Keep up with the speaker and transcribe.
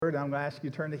Word. I'm going to ask you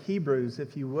to turn to Hebrews,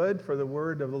 if you would, for the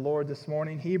Word of the Lord this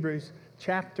morning. Hebrews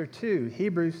chapter 2.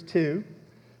 Hebrews 2.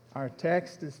 Our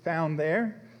text is found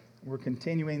there. We're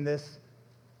continuing this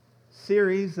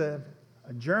series of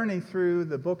a journey through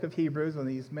the book of Hebrews on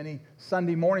these many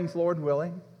Sunday mornings, Lord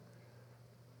willing.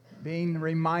 Being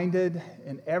reminded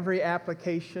in every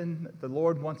application that the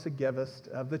Lord wants to give us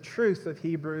of the truth of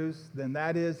Hebrews, then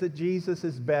that is that Jesus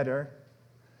is better,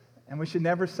 and we should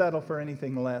never settle for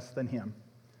anything less than Him.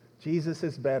 Jesus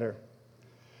is better.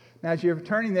 Now, as you're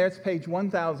turning there, it's page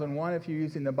 1001 if you're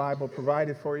using the Bible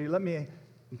provided for you. Let me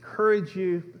encourage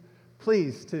you,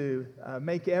 please, to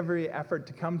make every effort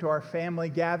to come to our family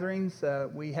gatherings.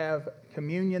 We have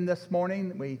communion this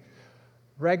morning. We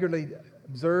regularly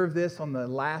observe this on the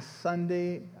last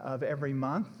Sunday of every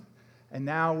month. And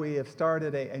now we have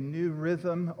started a new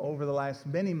rhythm over the last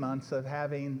many months of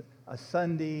having a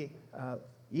Sunday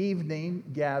evening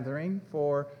gathering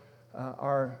for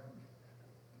our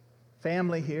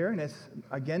family here. And it's,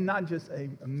 again, not just a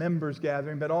members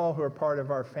gathering, but all who are part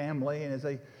of our family. And it's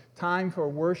a time for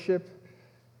worship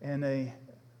in a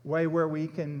way where we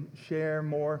can share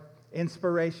more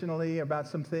inspirationally about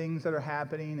some things that are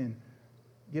happening and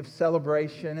give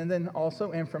celebration and then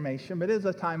also information. But it is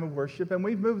a time of worship. And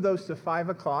we've moved those to 5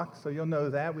 o'clock, so you'll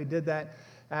know that. We did that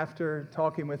after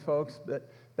talking with folks,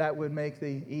 but that would make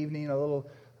the evening a little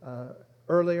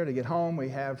earlier to get home. We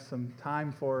have some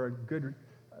time for a good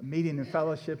meeting and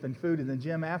fellowship and food in the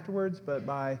gym afterwards, but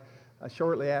by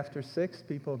shortly after 6,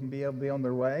 people can be able to be on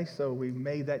their way, so we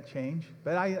made that change.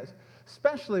 But I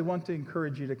especially want to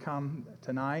encourage you to come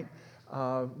tonight.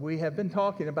 We have been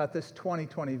talking about this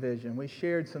 2020 vision. We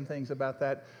shared some things about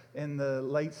that in the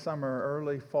late summer,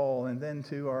 early fall, and then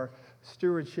to our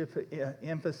stewardship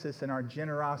emphasis and our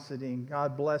generosity. And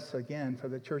God bless again for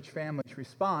the church family's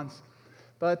response.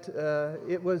 But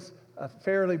it was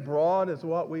fairly broad as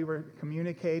what we were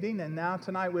communicating. And now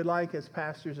tonight we'd like, as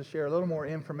pastors, to share a little more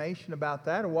information about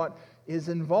that, or what is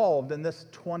involved in this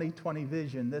 2020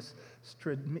 vision, this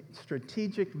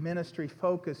strategic ministry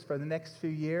focus for the next few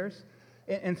years.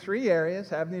 In 3 areas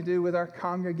having to do with our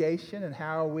congregation and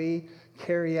how we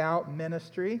carry out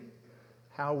ministry,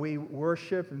 how we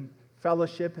worship and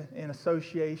fellowship in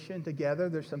association together.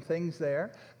 There's some things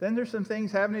there. Then there's some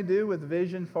things having to do with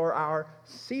vision for our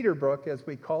Cedar Brook, as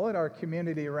we call it, our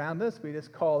community around us. We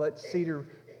just call it Cedar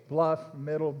Bluff,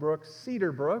 Middlebrook,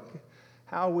 Cedar Brook.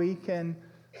 How we can,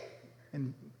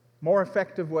 in more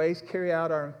effective ways, carry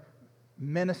out our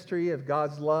ministry of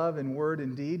God's love and word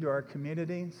and deed to our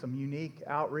community. Some unique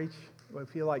outreach we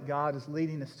feel like God is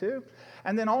leading us to.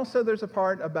 And then also there's a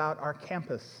part about our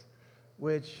campus,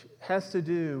 which has to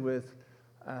do with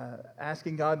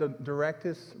asking God to direct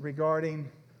us regarding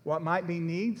what might be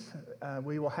needs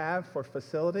we will have for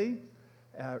facility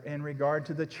in regard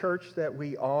to the church that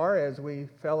we are as we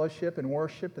fellowship and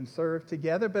worship and serve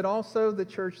together, but also the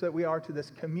church that we are to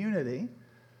this community.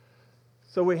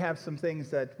 So we have some things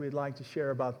that we'd like to share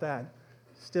about that.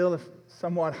 Still a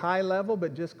somewhat high level,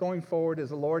 but just going forward as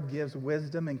the Lord gives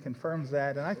wisdom and confirms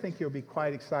that. And I think you'll be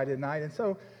quite excited tonight. And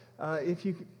so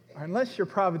unless you're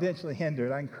providentially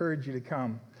hindered, I encourage you to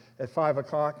come at 5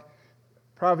 o'clock.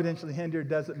 Providentially hindered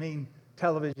doesn't mean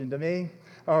television to me,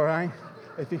 all right?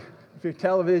 If your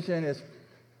television is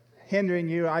hindering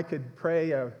you, I could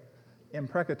pray an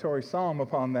imprecatory psalm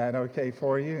upon that, okay,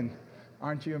 for you. And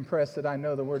aren't you impressed that I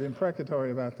know the word imprecatory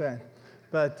about that?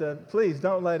 But please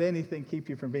don't let anything keep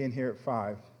you from being here at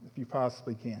 5, if you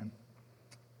possibly can.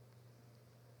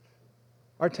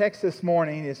 Our text this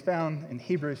morning is found in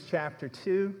Hebrews chapter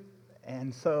 2,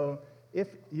 and so if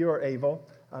you're able,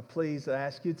 please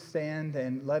ask you to stand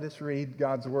and let us read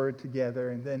God's word together,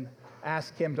 and then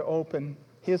ask Him to open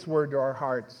His word to our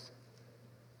hearts.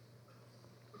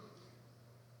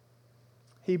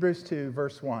 Hebrews 2,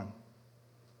 verse 1.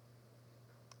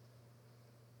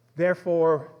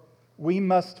 Therefore, we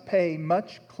must pay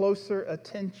much closer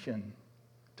attention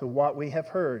to what we have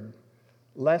heard,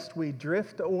 lest we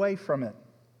drift away from it.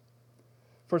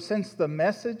 For since the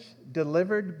message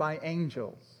delivered by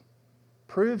angels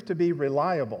proved to be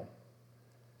reliable,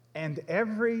 and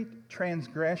every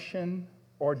transgression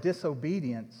or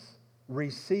disobedience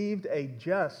received a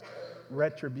just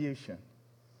retribution,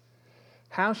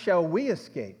 how shall we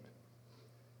escape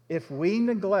if we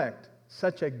neglect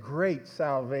such a great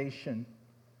salvation?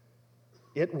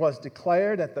 It was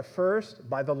declared at the first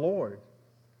by the Lord,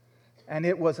 and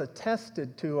it was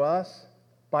attested to us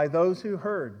by those who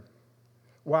heard,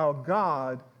 while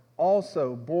God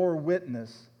also bore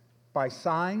witness by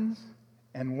signs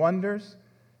and wonders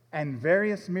and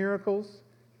various miracles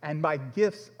and by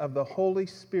gifts of the Holy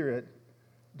Spirit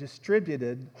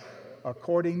distributed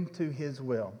according to his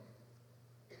will.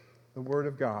 The Word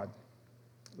of God.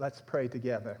 Let's pray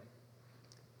together.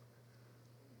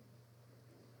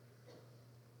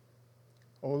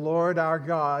 O Lord our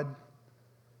God,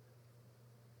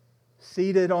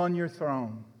 seated on your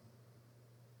throne,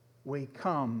 we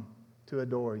come to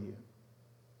adore you.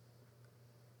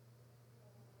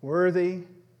 Worthy,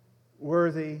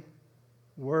 worthy,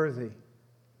 worthy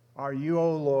are you,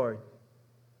 O Lord.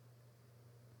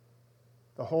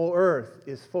 The whole earth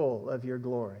is full of your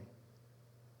glory.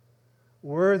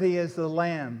 Worthy is the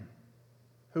Lamb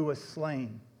who was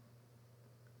slain,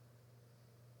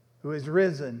 who is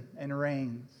risen and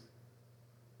reigns.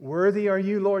 Worthy are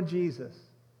you, Lord Jesus.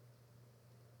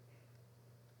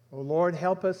 O Lord,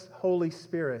 help us, Holy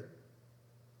Spirit.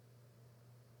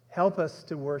 Help us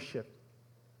to worship.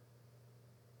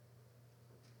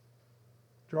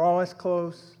 Draw us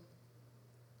close.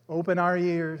 Open our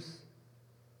ears.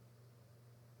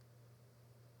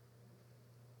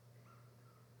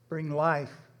 Bring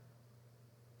life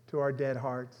to our dead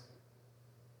hearts.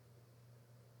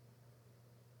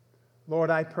 Lord,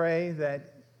 I pray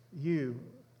that you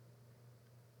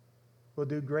will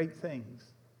do great things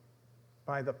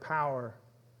by the power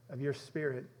of your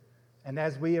Spirit. And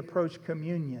as we approach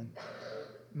communion,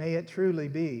 may it truly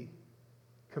be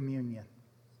communion.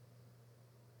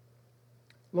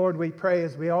 Lord, we pray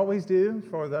as we always do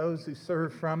for those who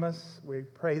serve from us. We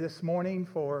pray this morning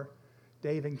for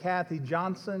Dave and Kathy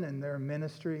Johnson and their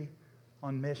ministry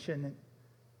on mission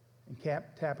in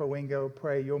Tapawingo.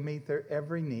 Pray you'll meet their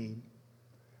every need.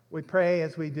 We pray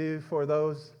as we do for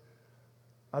those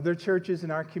other churches in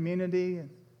our community,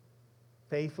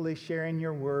 faithfully sharing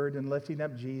your word and lifting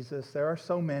up Jesus. There are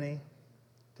so many.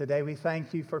 Today we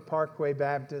thank you for Parkway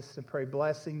Baptist and pray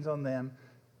blessings on them.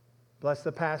 Bless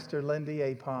the pastor, Lindy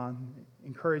Apon.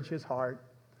 Encourage his heart.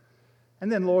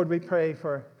 And then, Lord, we pray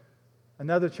for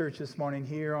another church this morning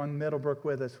here on Middlebrook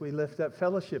with us. We lift up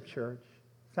Fellowship Church.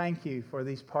 Thank you for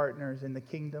these partners in the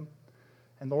kingdom.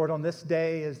 And Lord, on this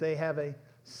day, as they have a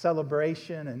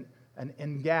celebration and an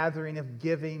ingathering of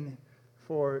giving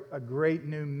for a great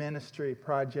new ministry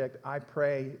project, I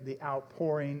pray the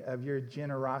outpouring of your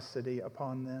generosity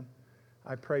upon them.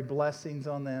 I pray blessings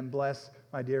on them. Bless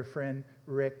my dear friend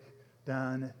Rick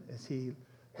Dunn as he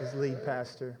is lead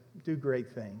pastor. Do great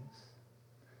things.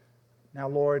 Now,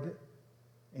 Lord,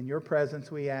 in your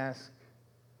presence we ask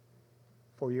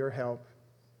for your help.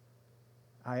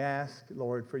 I ask,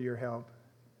 Lord, for your help.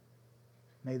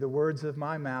 May the words of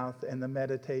my mouth and the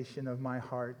meditation of my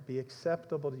heart be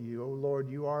acceptable to you. O Lord,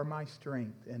 you are my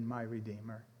strength and my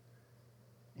Redeemer.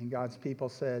 And God's people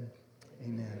said,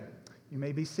 amen. You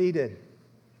may be seated.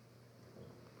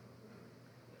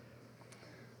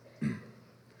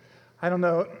 I don't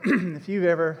know if you've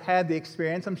ever had the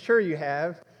experience. I'm sure you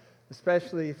have,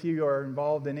 especially if you are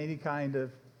involved in any kind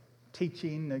of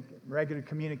teaching, regular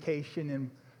communication in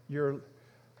your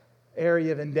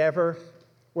area of endeavor,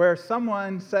 where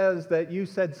someone says that you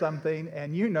said something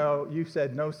and you know you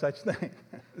said no such thing.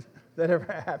 Does that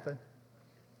ever happen?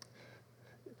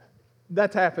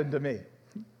 That's happened to me.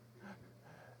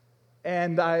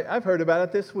 And I've heard about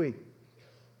it this week.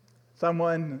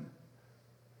 Someone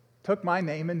took my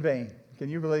name in vain. Can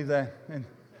you believe that?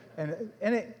 And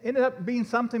it ended up being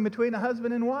something between a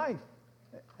husband and wife.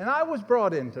 And I was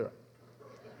brought into it.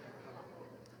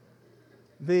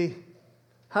 The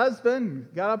husband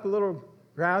got up a little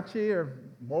grouchy or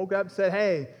woke up and said,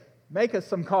 hey, make us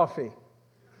some coffee.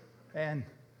 And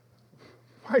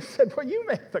wife said, well, you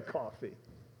make the coffee.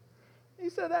 He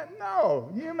said,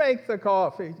 no, you make the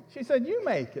coffee. She said, you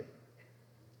make it.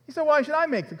 He said, why should I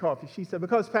make the coffee? She said,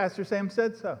 because Pastor Sam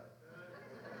said so.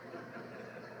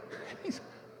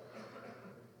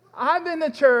 I've been to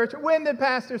church. When did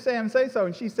Pastor Sam say so?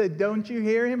 And she said, don't you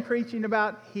hear him preaching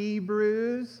about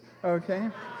Hebrews? Okay.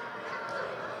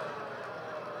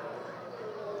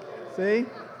 See?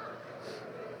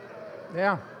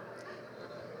 Yeah.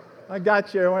 I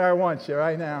got you where I want you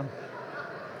right now.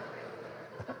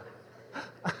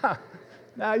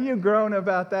 Now you've grown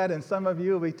about that, and some of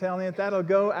you will be telling it. That'll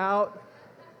go out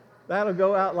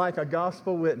like a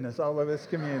gospel witness all over this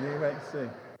community. Let's see.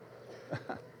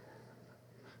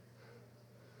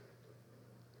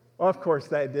 Well, of course,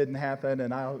 that didn't happen,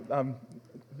 and I'm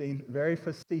being very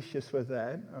facetious with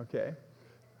that, okay?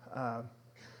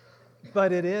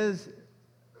 But it is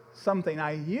something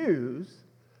I use,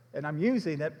 and I'm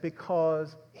using it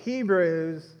because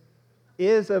Hebrews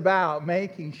is about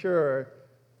making sure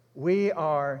we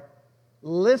are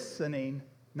listening,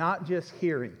 not just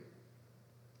hearing.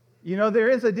 You know, there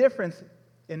is a difference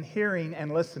in hearing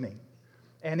and listening.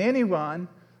 And anyone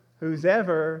who's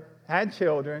ever had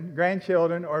children,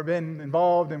 grandchildren, or been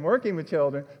involved in working with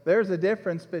children, there's a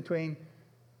difference between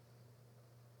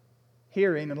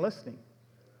hearing and listening.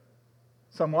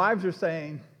 Some wives are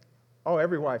saying, oh,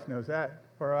 every wife knows that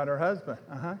about her husband.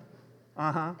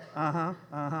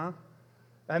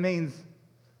 That means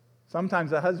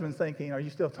sometimes the husband's thinking, are you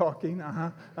still talking?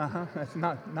 That's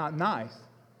not nice.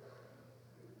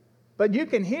 But you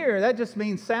can hear, that just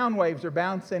means sound waves are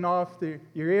bouncing off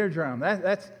your eardrum.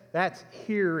 That's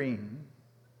hearing.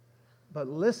 But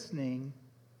listening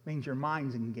means your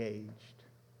mind's engaged.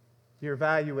 You're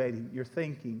evaluating, you're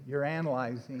thinking, you're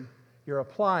analyzing, you're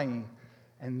applying.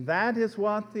 And that is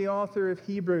what the author of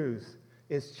Hebrews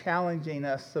is challenging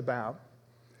us about.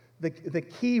 The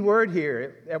key word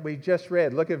here that we just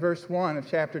read, look at verse 1 of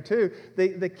chapter 2.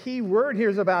 The key word here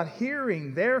is about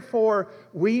hearing. Therefore,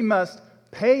 we must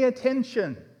pay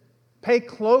attention. Pay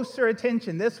closer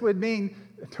attention. This would mean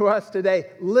to us today,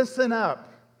 listen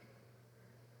up.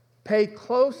 Pay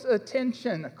closer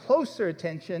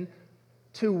attention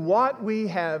to what we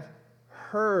have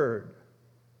heard,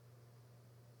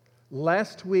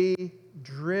 lest we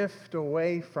drift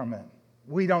away from it.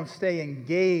 We don't stay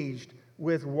engaged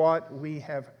with what we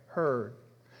have heard.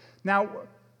 Now,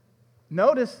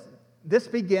 notice this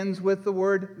begins with the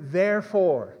word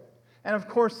therefore. And of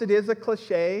course, it is a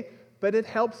cliche, but it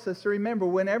helps us to remember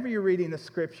whenever you're reading the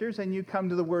scriptures and you come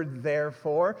to the word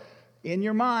therefore, in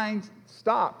your mind,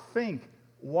 stop, think.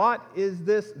 What is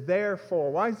this there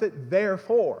for? Why is it there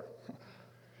for?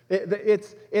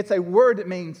 It's a word that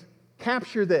means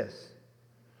capture this.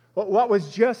 What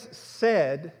was just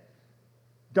said,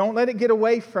 don't let it get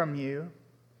away from you.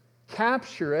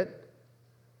 Capture it,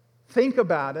 think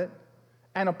about it,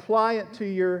 and apply it to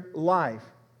your life.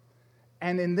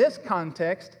 And in this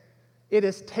context, it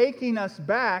is taking us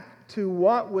back to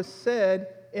what was said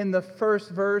in the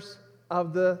first verse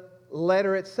of the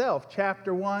letter itself,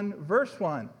 chapter 1, verse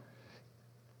 1.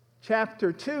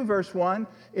 Chapter 2, verse 1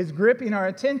 is gripping our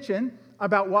attention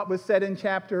about what was said in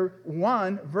chapter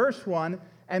 1, verse 1.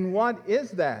 And what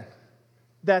is that?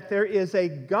 That there is a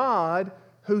God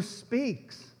who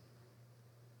speaks.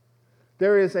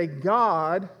 There is a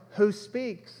God who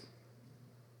speaks.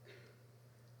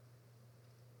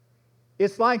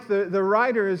 It's like the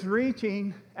writer is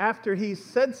reaching after he's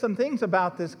said some things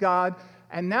about this God,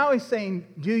 and now he's saying,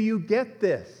 do you get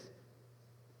this?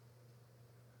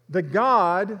 The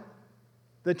God,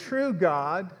 the true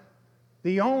God,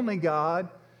 the only God,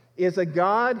 is a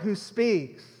God who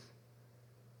speaks.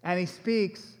 And He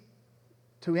speaks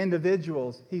to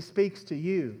individuals. He speaks to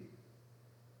you.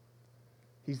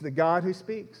 He's the God who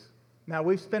speaks. Now,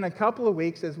 we've spent a couple of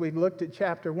weeks as we've looked at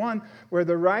chapter 1, where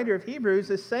the writer of Hebrews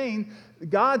is saying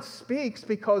God speaks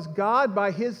because God,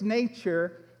 by His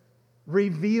nature,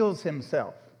 reveals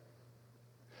Himself.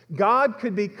 God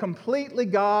could be completely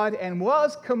God and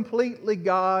was completely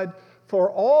God for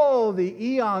all the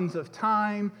eons of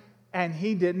time, and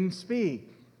He didn't speak.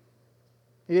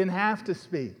 He didn't have to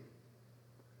speak.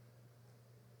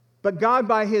 But God,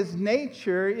 by His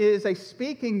nature, is a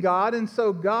speaking God, and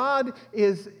so God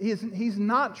He's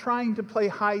not trying to play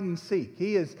hide and seek.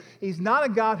 He's not a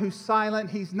God who's silent.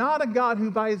 He's not a God who,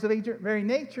 by His very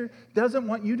nature, doesn't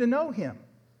want you to know Him.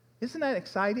 Isn't that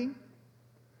exciting?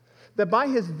 That by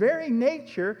His very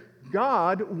nature,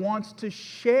 God wants to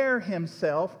share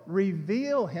Himself,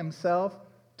 reveal Himself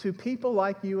to people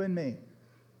like you and me.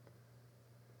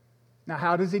 Now,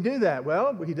 how does He do that?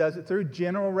 Well, He does it through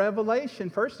general revelation.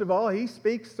 First of all, He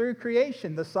speaks through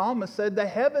creation. The psalmist said, the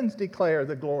heavens declare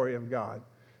the glory of God.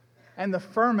 And the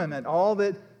firmament, all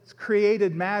that's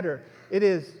created matter, it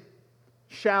is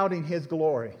shouting His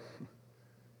glory.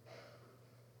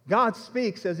 God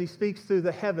speaks as He speaks through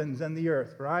the heavens and the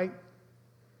earth, right?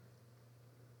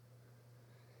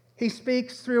 He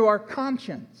speaks through our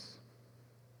conscience.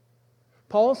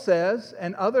 Paul says,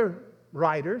 and other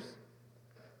writers,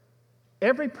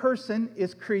 every person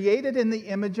is created in the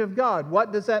image of God.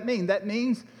 What does that mean? That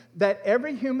means that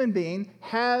every human being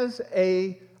has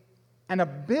an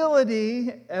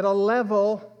ability at a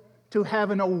level to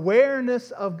have an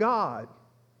awareness of God.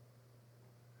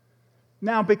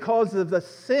 Now, because of the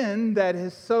sin that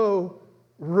has so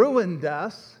ruined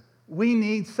us, we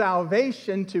need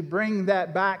salvation to bring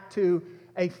that back to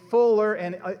a fuller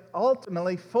and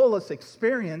ultimately fullest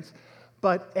experience.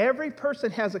 But every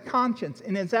person has a conscience,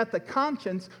 and it's at the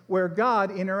conscience where God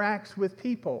interacts with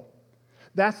people.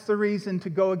 That's the reason to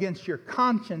go against your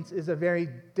conscience is a very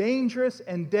dangerous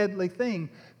and deadly thing,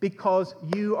 because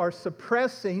you are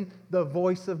suppressing the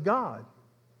voice of God.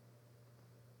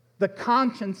 The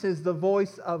conscience is the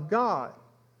voice of God.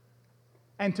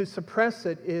 And to suppress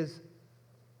it is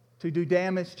to do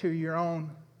damage to your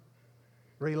own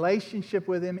relationship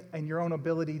with Him, and your own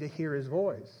ability to hear His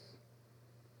voice.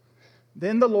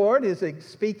 Then the Lord is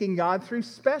speaking God through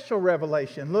special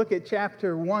revelation. Look at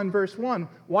chapter 1, verse 1.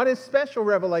 What is special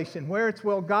revelation? Where it's,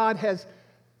 well, God has,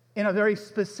 in a very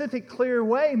specific, clear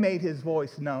way, made His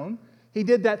voice known. He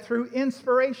did that through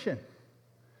inspiration.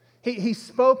 He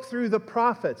spoke through the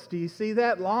prophets. Do you see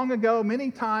that? Long ago,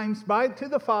 many times, to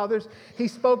the fathers, He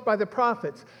spoke by the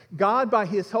prophets. God, by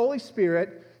His Holy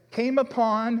Spirit, came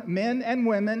upon men and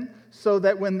women so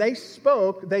that when they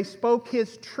spoke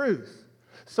His truth.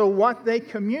 So what they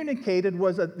communicated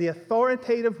was the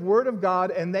authoritative Word of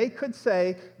God, and they could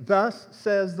say, "Thus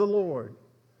says the Lord."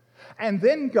 And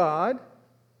then God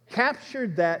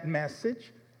captured that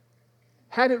message,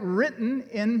 had it written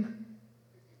in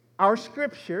our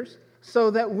scriptures,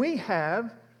 so that we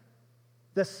have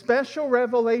the special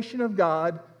revelation of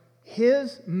God,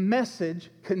 His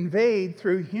message conveyed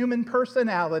through human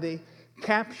personality,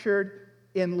 captured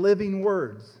in living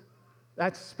words.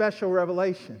 That's special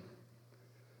revelation.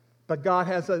 But God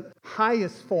has a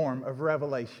highest form of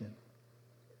revelation.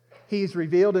 He's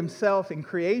revealed Himself in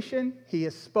creation. He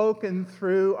has spoken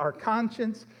through our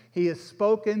conscience. He has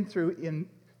spoken through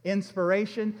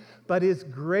inspiration. But His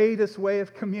greatest way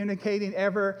of communicating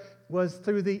ever was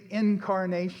through the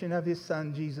incarnation of His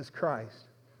Son, Jesus Christ.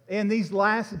 In these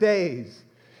last days,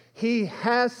 He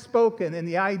has spoken, and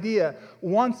the idea,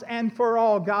 once and for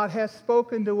all, God has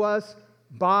spoken to us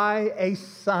by a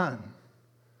Son.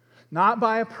 Not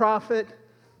by a prophet,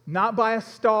 not by a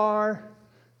star,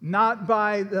 not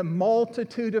by the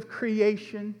multitude of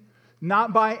creation,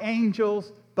 not by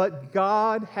angels, but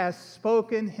God has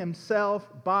spoken Himself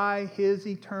by His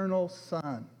eternal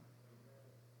Son.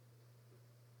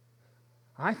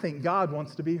 I think God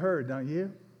wants to be heard, don't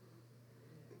you?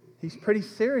 He's pretty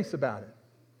serious about it.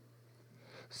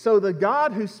 So the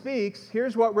God who speaks,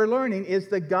 here's what we're learning, is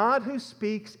the God who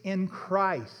speaks in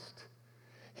Christ.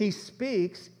 He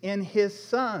speaks in His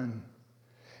Son.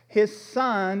 His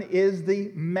Son is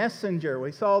the messenger.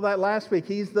 We saw that last week.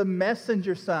 He's the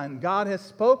messenger Son. God has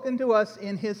spoken to us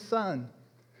in His Son.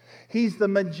 He's the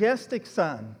majestic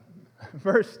Son.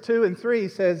 Verse 2 and 3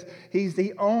 says He's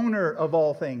the owner of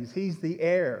all things. He's the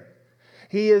heir.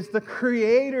 He is the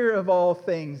creator of all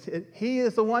things. He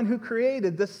is the one who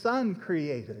created. The Son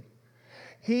created.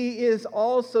 He is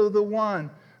also the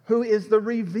one who is the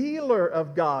revealer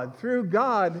of God. Through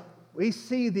God, we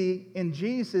see in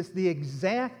Jesus the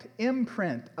exact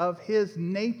imprint of His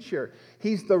nature.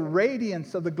 He's the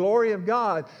radiance of the glory of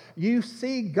God. You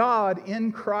see God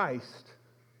in Christ.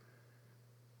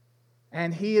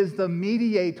 And He is the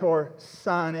mediator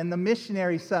Son and the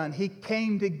missionary Son. He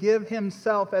came to give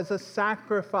Himself as a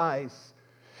sacrifice.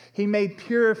 He made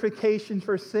purification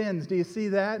for sins. Do you see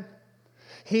that?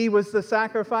 He was the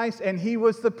sacrifice and He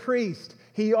was the priest.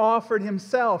 He offered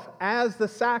Himself as the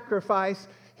sacrifice.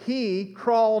 He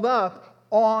crawled up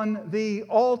on the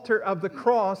altar of the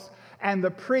cross, and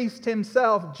the priest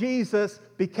himself, Jesus,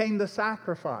 became the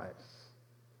sacrifice.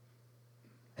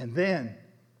 And then,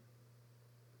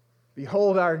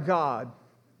 behold our God,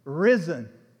 risen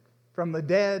from the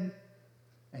dead,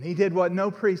 and He did what no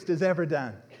priest has ever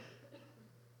done.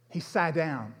 He sat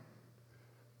down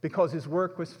because His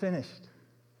work was finished.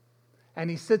 And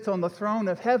He sits on the throne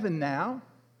of heaven now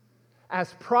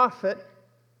as prophet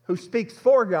who speaks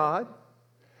for God,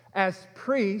 as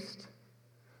priest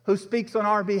who speaks on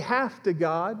our behalf to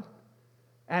God,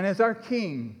 and as our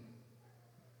King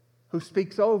who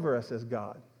speaks over us as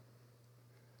God.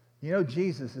 You know,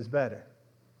 Jesus is better.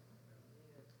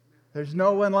 There's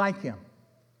no one like Him.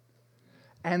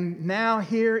 And now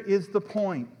here is the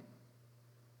point.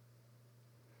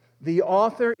 The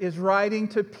author is writing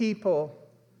to people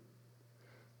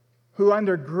who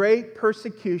under great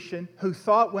persecution, who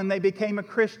thought when they became a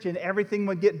Christian everything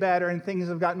would get better and things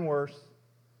have gotten worse.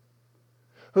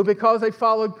 Who because they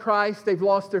followed Christ, they've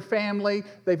lost their family,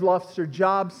 they've lost their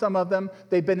jobs, some of them,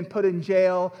 they've been put in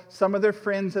jail, some of their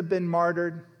friends have been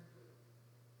martyred.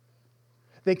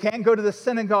 They can't go to the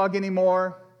synagogue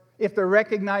anymore. If they're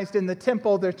recognized in the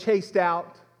temple, they're chased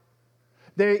out.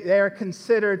 They are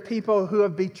considered people who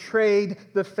have betrayed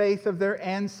the faith of their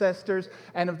ancestors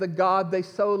and of the God they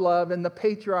so love and the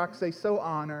patriarchs they so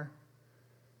honor.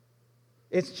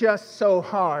 It's just so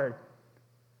hard.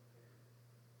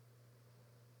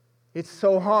 It's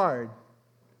so hard.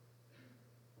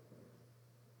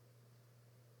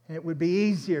 And it would be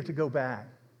easier to go back.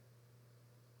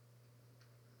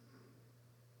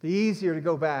 Be easier to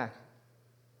go back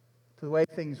to the way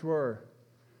things were.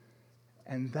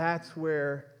 And that's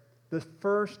where the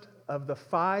first of the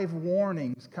 5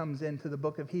 warnings comes into the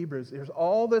book of Hebrews. There's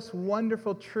all this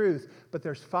wonderful truth, but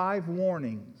there's 5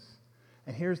 warnings.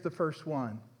 And here's the first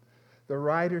one. The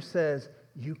writer says,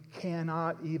 you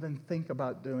cannot even think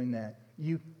about doing that.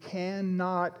 You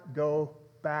cannot go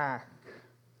back.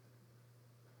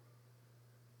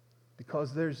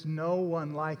 Because there's no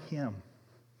one like him.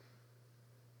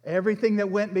 Everything that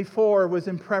went before was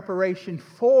in preparation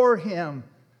for him.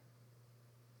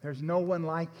 There's no one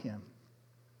like him.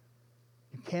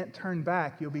 You can't turn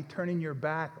back. You'll be turning your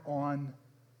back on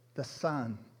the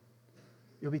Son.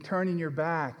 You'll be turning your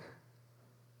back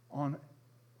on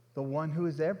the one who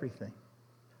is everything.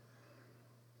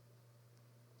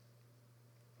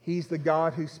 He's the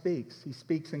God who speaks. He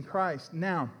speaks in Christ.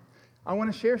 Now, I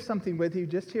want to share something with you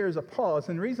just here as a pause.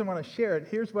 And the reason I want to share it,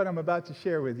 here's what I'm about to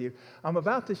share with you. I'm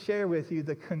about to share with you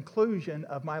the conclusion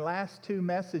of my last two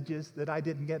messages that I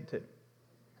didn't get to.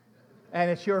 And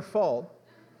it's your fault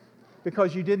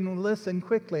because you didn't listen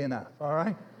quickly enough, all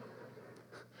right?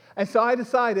 And so I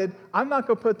decided I'm not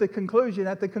going to put the conclusion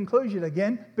at the conclusion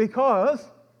again because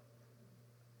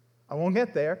I won't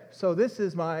get there. So this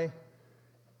is my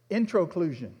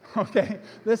introclusion, okay?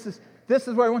 This is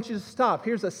where I want you to stop.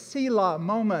 Here's a Selah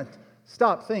moment.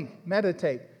 Stop, think,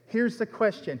 meditate. Here's the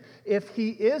question. If he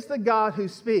is the God who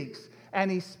speaks, and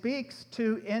he speaks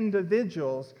to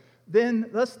individuals, then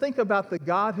let's think about the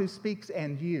God who speaks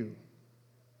and you.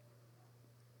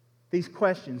 These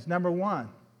questions. Number one,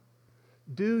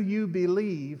 do you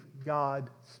believe God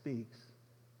speaks?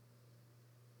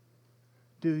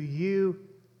 Do you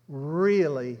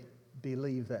really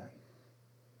believe that?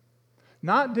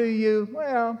 Not do you,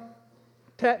 well,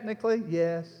 technically,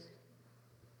 yes.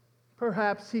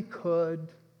 Perhaps he could.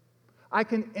 I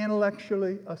can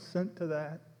intellectually assent to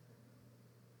that.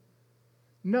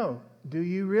 No. Do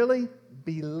you really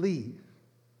believe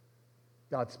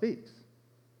God speaks?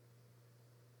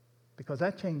 Because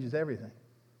that changes everything.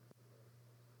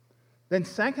 Then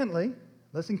secondly,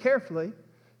 listen carefully,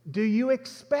 do you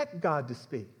expect God to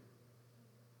speak?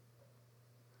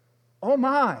 Oh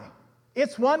my,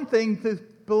 it's one thing to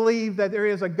believe that there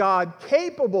is a God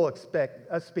capable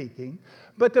of speaking,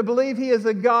 but to believe he is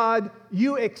a God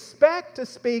you expect to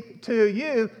speak to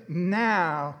you,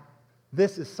 now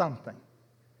this is something.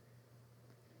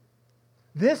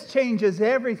 This changes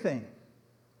everything.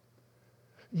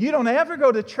 You don't ever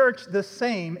go to church the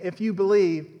same if you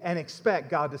believe and expect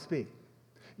God to speak.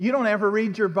 You don't ever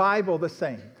read your Bible the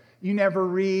same. You never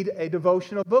read a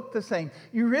devotional book the same.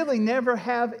 You really never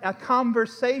have a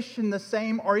conversation the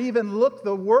same or even look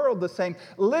the world the same.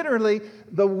 Literally,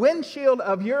 the windshield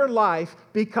of your life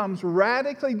becomes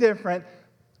radically different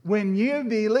when you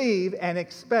believe and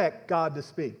expect God to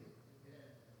speak.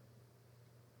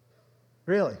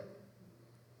 Really.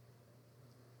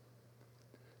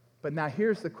 But now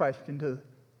here's the question to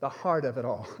the heart of it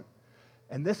all.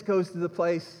 And this goes to the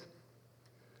place,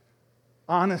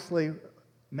 honestly,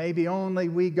 maybe only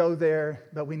we go there,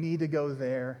 but we need to go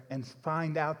there and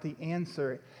find out the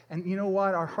answer. And you know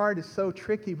what? Our heart is so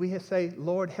tricky. We say,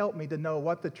 Lord, help me to know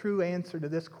what the true answer to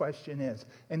this question is.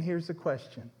 And here's the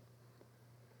question.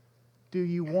 Do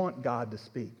you want God to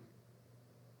speak?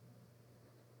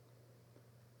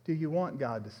 Do you want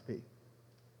God to speak?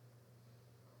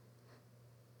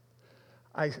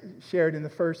 I shared in the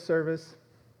first service,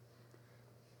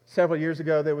 several years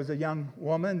ago, there was a young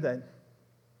woman that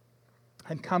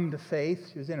had come to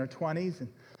faith. She was in her 20s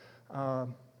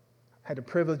and had the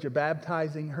privilege of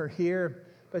baptizing her here.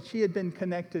 But she had been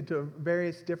connected to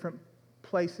various different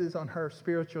places on her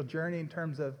spiritual journey in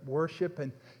terms of worship.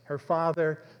 And her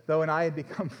father, though, and I had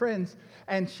become friends.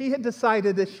 And she had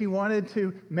decided that she wanted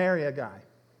to marry a guy.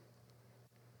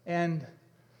 And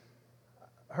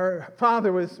her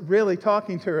father was really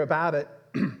talking to her about it.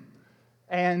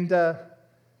 And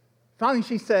finally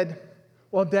she said,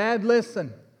 well, Dad,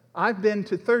 listen, I've been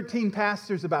to 13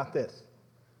 pastors about this.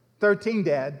 13,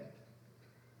 Dad.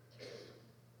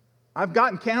 I've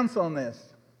gotten counsel on this.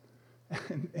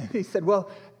 And he said, well,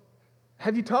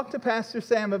 have you talked to Pastor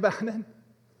Sam about it?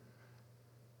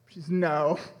 She said,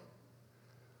 no.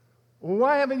 Well,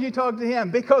 why haven't you talked to him?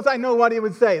 Because I know what he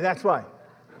would say, that's why.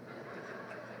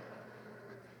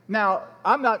 Now,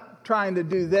 I'm not trying to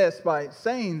do this by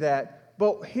saying that,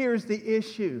 but here's the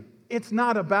issue. It's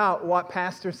not about what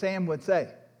Pastor Sam would say.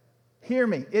 Hear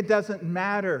me. It doesn't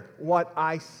matter what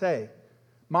I say.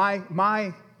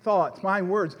 My thoughts, my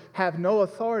words have no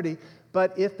authority,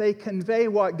 but if they convey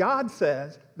what God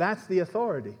says, that's the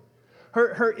authority.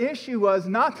 Her issue was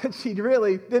not that she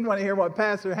really didn't want to hear what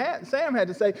Pastor Sam had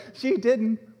to say. She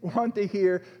didn't want to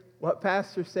hear what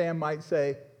Pastor Sam might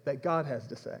say that God has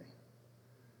to say.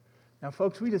 Now,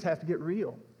 folks, we just have to get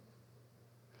real.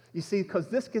 You see, because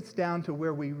this gets down to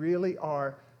where we really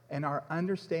are and our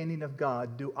understanding of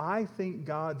God, do I think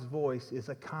God's voice is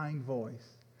a kind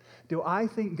voice? Do I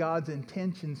think God's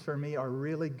intentions for me are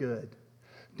really good?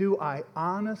 Do I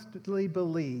honestly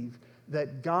believe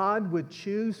that God would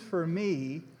choose for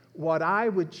me what I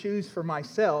would choose for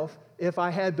myself if I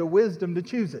had the wisdom to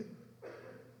choose it?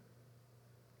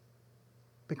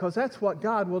 Because that's what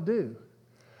God will do.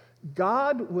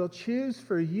 God will choose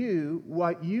for you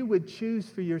what you would choose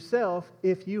for yourself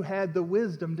if you had the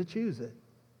wisdom to choose it.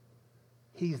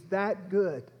 He's that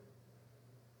good.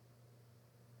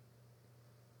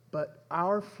 But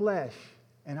our flesh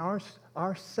and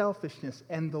our selfishness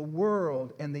and the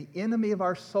world and the enemy of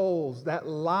our souls, that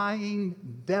lying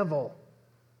devil,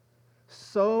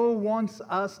 so wants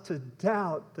us to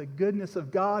doubt the goodness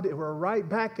of God. We're right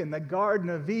back in the Garden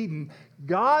of Eden.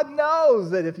 God knows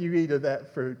that if you eat of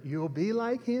that fruit, you'll be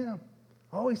like Him.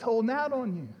 Always holding out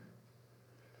on you.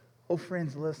 Oh,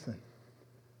 friends, listen.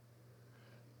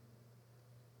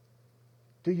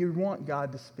 Do you want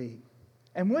God to speak?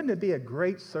 And wouldn't it be a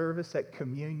great service at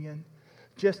communion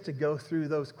just to go through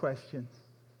those questions?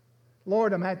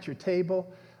 Lord, I'm at your table.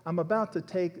 I'm about to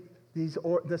take this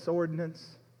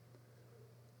ordinance.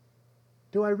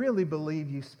 Do I really believe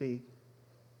you speak?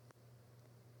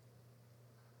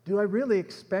 Do I really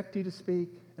expect you to speak?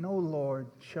 And oh Lord,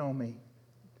 show me.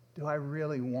 Do I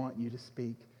really want you to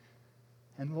speak?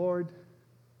 And Lord,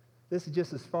 this is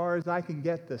just as far as I can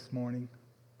get this morning.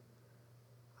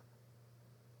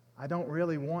 I don't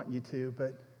really want you to,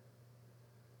 but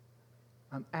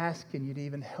I'm asking you to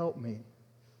even help me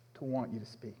to want you to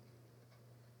speak.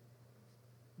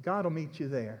 God will meet you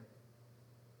there.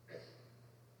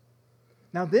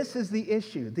 Now, this is the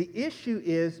issue. The issue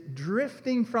is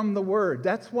drifting from the Word.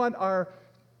 That's what our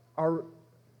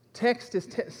text is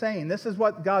saying. This is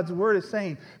what God's Word is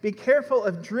saying. Be careful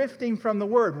of drifting from the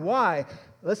Word. Why?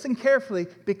 Listen carefully,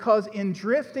 because in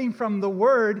drifting from the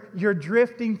Word, you're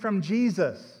drifting from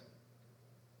Jesus.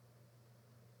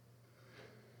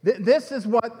 This is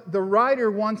what the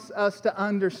writer wants us to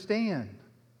understand.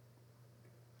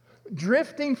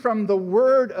 Drifting from the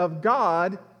Word of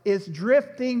God is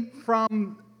drifting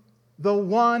from the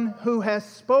one who has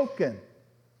spoken.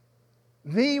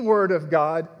 The Word of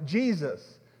God,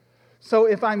 Jesus. So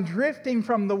if I'm drifting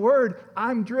from the Word,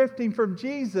 I'm drifting from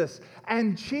Jesus.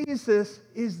 And Jesus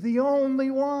is the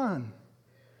only one.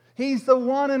 He's the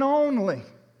one and only.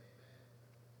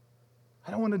 I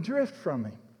don't want to drift from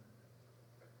Him.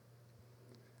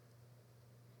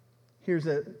 Here's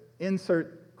an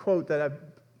insert quote that I've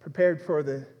prepared for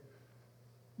the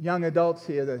young adults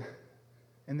here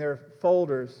in their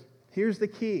folders. Here's the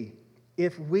key.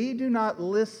 If we do not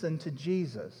listen to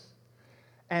Jesus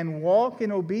and walk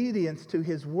in obedience to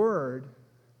His Word,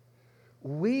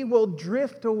 we will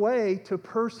drift away to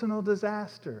personal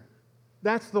disaster.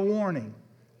 That's the warning.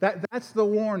 That's the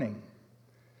warning.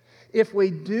 If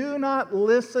we do not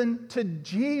listen to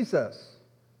Jesus,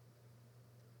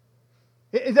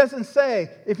 it doesn't say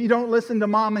if you don't listen to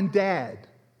mom and dad,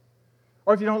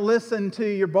 or if you don't listen to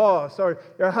your boss or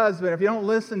your husband, if you don't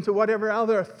listen to whatever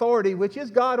other authority, which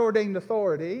is God-ordained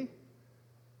authority.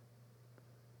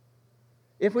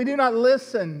 If we do not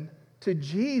listen to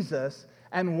Jesus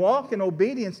and walk in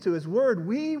obedience to His Word,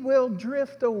 we will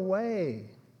drift away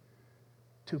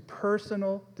to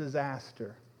personal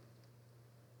disaster.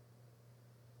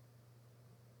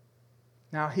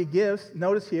 Now he gives,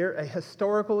 notice here, a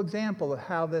historical example of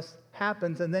how this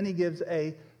happens, and then he gives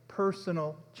a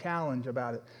personal challenge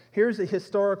about it. Here's a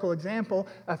historical example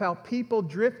of how people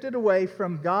drifted away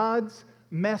from God's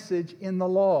message in the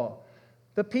law.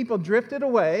 The people drifted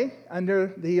away under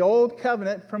the old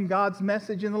covenant from God's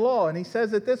message in the law. And he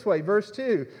says it this way, verse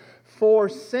 2, "For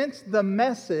since the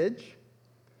message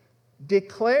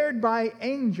declared by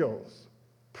angels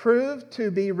proved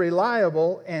to be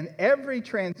reliable, and every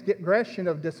transgression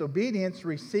of disobedience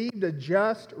received a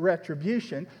just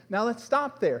retribution." Now let's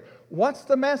stop there. What's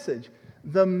the message?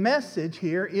 The message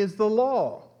here is the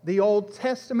law. The Old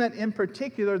Testament in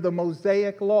particular, the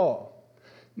Mosaic law.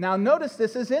 Now notice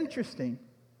this is interesting.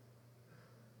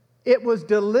 It was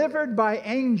delivered by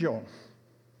angels.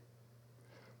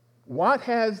 What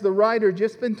has the writer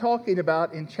just been talking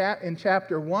about in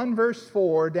chapter 1, verse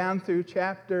 4, down through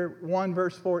chapter 1,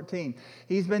 verse 14?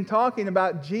 He's been talking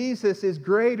about Jesus is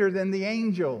greater than the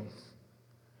angels.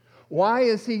 Why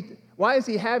is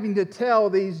he having to tell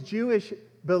these Jewish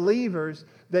believers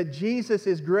that Jesus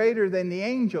is greater than the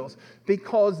angels?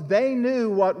 Because they knew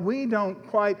what we don't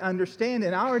quite understand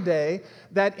in our day,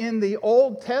 that in the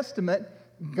Old Testament,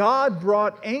 God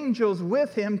brought angels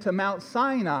with Him to Mount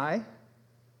Sinai.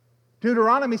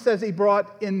 Deuteronomy says He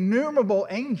brought innumerable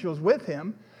angels with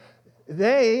Him.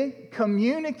 They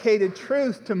communicated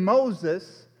truth to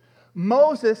Moses.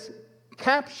 Moses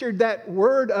captured that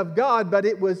word of God, but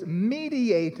it was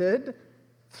mediated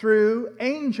through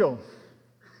angels.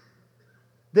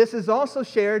 This is also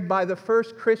shared by the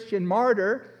first Christian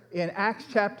martyr in Acts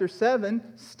chapter 7.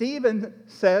 Stephen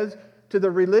says to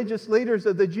the religious leaders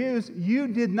of the Jews, "You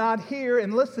did not hear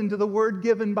and listen to the word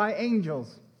given by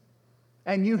angels,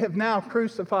 and you have now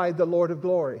crucified the Lord of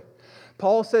glory."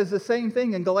 Paul says the same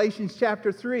thing in Galatians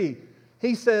chapter 3.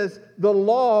 He says the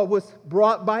law was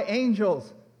brought by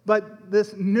angels, but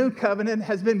this new covenant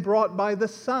has been brought by the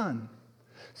Son.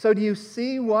 So do you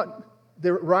see what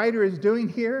the writer is doing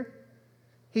here?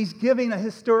 He's giving a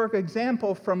historic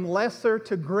example from lesser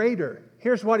to greater.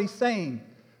 Here's what he's saying.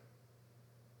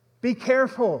 Be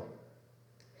careful.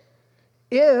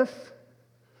 If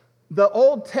the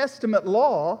Old Testament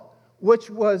law,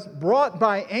 which was brought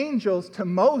by angels to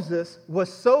Moses,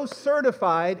 was so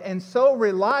certified and so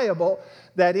reliable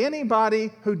that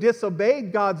anybody who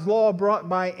disobeyed God's law brought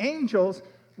by angels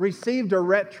received a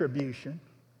retribution,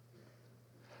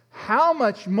 how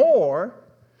much more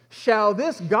shall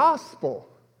this gospel,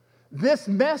 this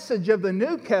message of the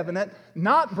new covenant,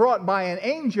 not brought by an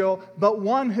angel, but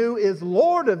one who is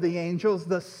Lord of the angels,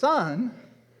 the Son,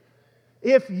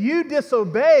 if you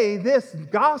disobey this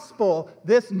gospel,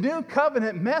 this new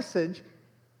covenant message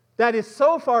that is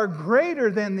so far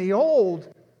greater than the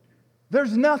old,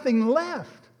 there's nothing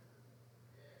left.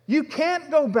 You can't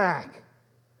go back.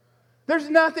 There's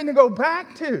nothing to go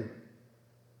back to.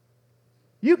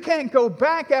 You can't go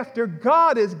back after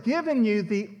God has given you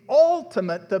the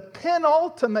ultimate, the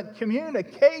penultimate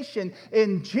communication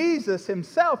in Jesus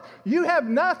Himself. You have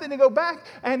nothing to go back.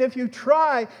 And if you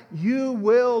try, you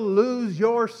will lose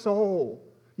your soul.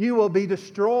 You will be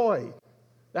destroyed.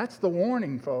 That's the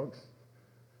warning, folks.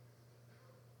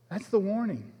 That's the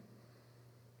warning.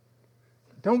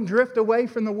 Don't drift away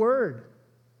from the Word.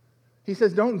 He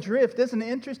says, don't drift. Isn't it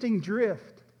interesting? Drift.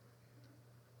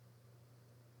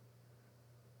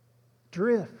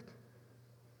 Drift.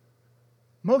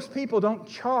 Most people don't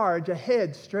charge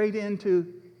ahead straight into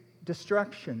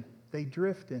destruction. They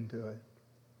drift into it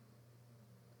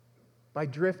by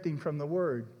drifting from the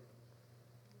Word.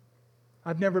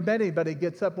 I've never met anybody who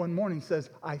gets up one morning and says,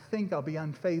 I think I'll be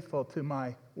unfaithful to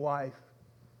my wife.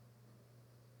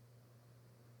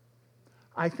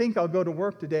 I think I'll go to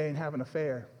work today and have an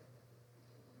affair.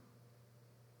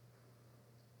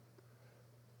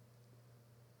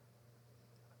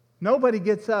 Nobody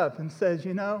gets up and says,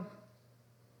 you know,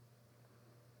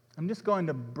 I'm just going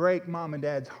to break Mom and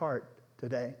Dad's heart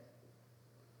today.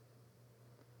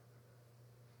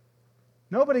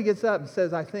 Nobody gets up and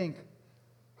says, I think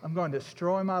I'm going to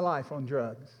destroy my life on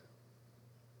drugs.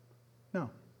 No.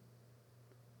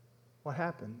 What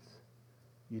happens?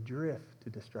 You drift to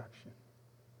destruction.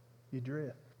 You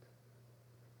drift.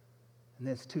 And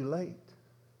it's too late.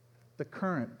 The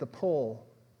current, the pull,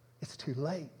 it's too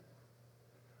late.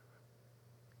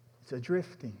 It's a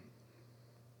drifting.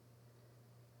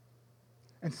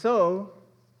 And so,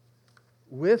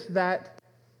 with that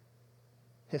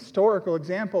historical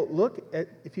example, look at,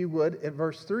 if you would, at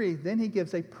verse 3. Then he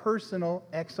gives a personal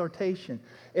exhortation.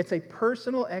 It's a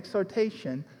personal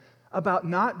exhortation about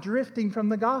not drifting from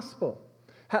the gospel.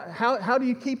 How do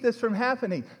you keep this from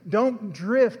happening? Don't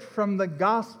drift from the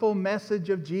gospel message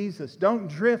of Jesus. Don't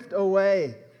drift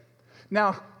away.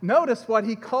 Now, notice what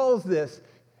he calls this.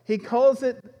 He calls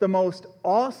it the most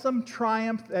awesome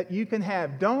triumph that you can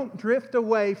have. Don't drift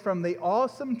away from the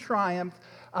awesome triumph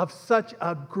of such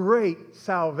a great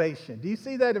salvation. Do you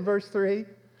see that in verse 3?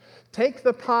 Take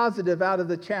the positive out of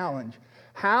the challenge.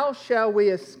 How shall we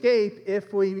escape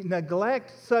if we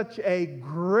neglect such a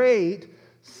great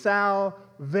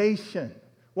salvation?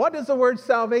 What does the word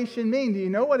salvation mean? Do you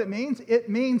know what it means? It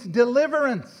means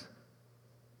deliverance.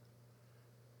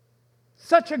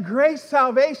 Such a great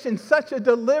salvation, such a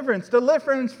deliverance.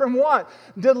 Deliverance from what?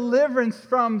 Deliverance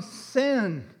from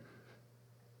sin.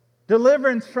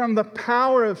 Deliverance from the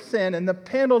power of sin and the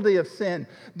penalty of sin.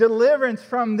 Deliverance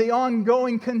from the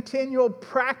ongoing, continual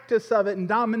practice of it and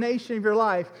domination of your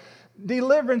life.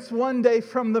 Deliverance one day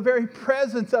from the very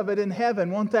presence of it in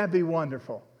heaven. Won't that be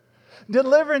wonderful?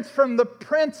 Deliverance from the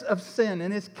prince of sin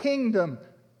and his kingdom,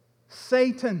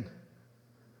 Satan.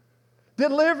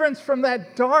 Deliverance from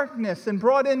that darkness and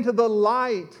brought into the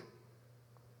light.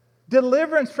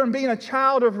 Deliverance from being a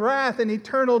child of wrath and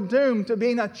eternal doom to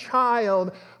being a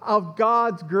child of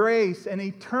God's grace and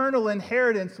eternal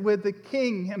inheritance with the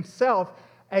King himself,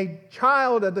 a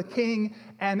child of the King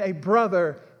and a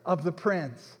brother of the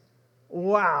Prince.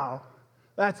 Wow,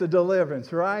 that's a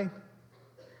deliverance, right?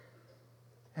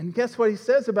 And guess what he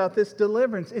says about this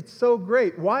deliverance? It's so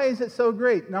great. Why is it so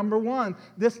great? Number one,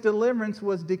 this deliverance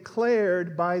was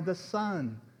declared by the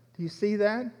Son. Do you see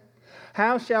that?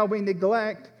 How shall we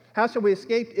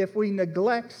escape if we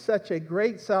neglect such a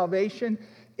great salvation?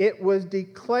 It was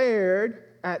declared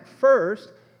at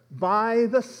first by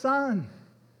the Son.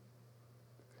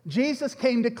 Jesus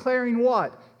came declaring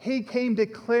what? He came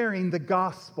declaring the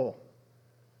gospel.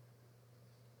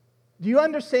 Do you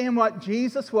understand what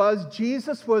Jesus was?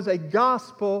 Jesus was a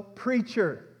gospel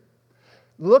preacher.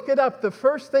 Look it up. The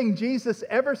first thing Jesus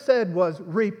ever said was,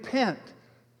 repent.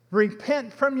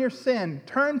 Repent from your sin.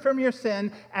 Turn from your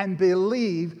sin and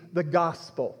believe the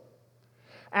gospel.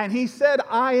 And he said,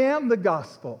 I am the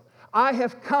gospel. I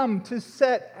have come to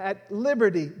set at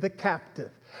liberty the captive.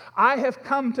 I have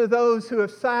come to those who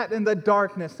have sat in the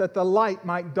darkness that the light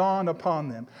might dawn upon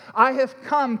them. I have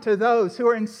come to those who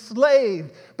are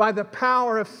enslaved by the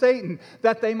power of Satan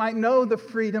that they might know the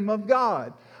freedom of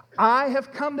God. I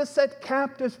have come to set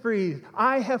captives free.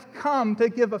 I have come to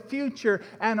give a future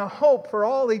and a hope for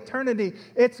all eternity.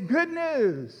 It's good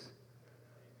news.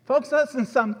 Folks,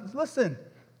 listen.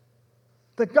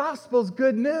 The gospel's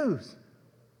good news.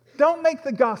 Don't make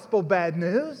the gospel bad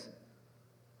news.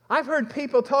 I've heard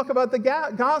people talk about the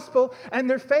gospel and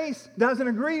their face doesn't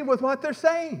agree with what they're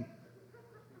saying.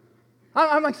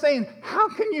 I'm like saying, how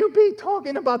can you be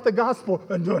talking about the gospel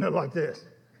and doing it like this?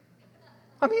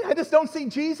 I mean, I just don't see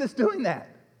Jesus doing that.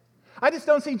 I just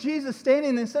don't see Jesus standing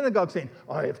in the synagogue saying,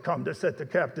 I have come to set the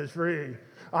captives free.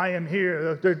 I am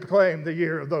here to proclaim the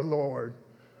year of the Lord.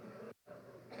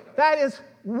 That is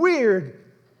weird.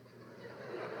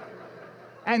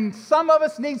 And some of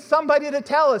us need somebody to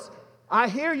tell us, I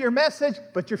hear your message,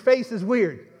 but your face is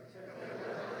weird.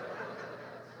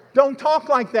 Don't talk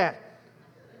like that.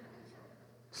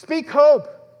 Speak hope.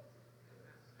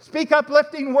 Speak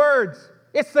uplifting words.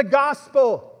 It's the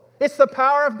gospel. It's the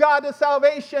power of God to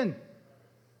salvation.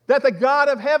 That the God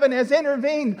of heaven has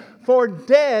intervened for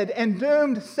dead and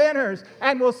doomed sinners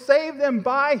and will save them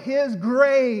by His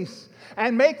grace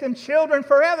and make them children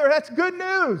forever. That's good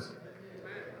news.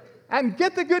 And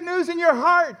get the good news in your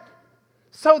heart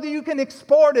so that you can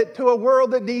export it to a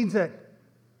world that needs it.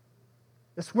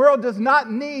 This world does not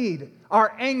need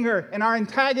our anger and our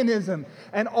antagonism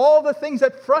and all the things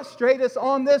that frustrate us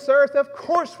on this earth. Of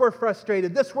course we're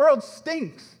frustrated. This world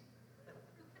stinks.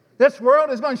 This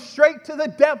world is going straight to the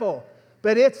devil,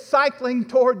 but it's cycling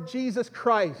toward Jesus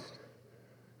Christ.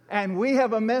 And we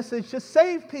have a message to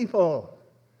save people.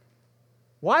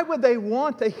 Why would they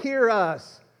want to hear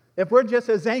us if we're just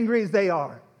as angry as they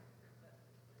are?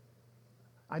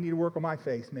 I need to work on my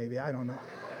face, maybe. I don't know.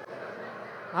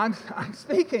 I'm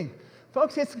speaking.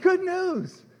 Folks, it's good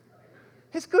news.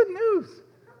 It's good news.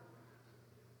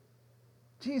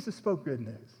 Jesus spoke good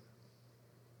news.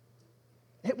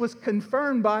 It was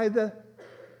confirmed by the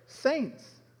saints.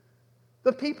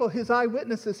 The people, his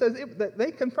eyewitnesses, says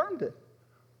they confirmed it.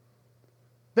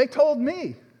 They told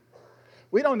me.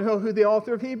 We don't know who the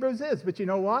author of Hebrews is, but you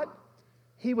know what?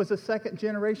 He was a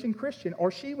second-generation Christian,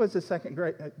 or she was a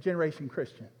second-generation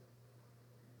Christian.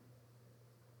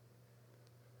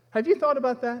 Have you thought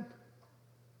about that?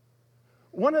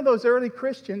 One of those early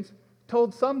Christians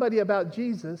told somebody about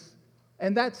Jesus,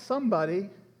 and that somebody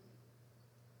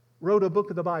wrote a book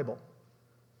of the Bible.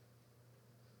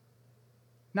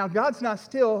 Now, God's not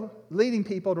still leading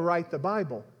people to write the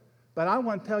Bible, but I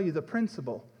want to tell you the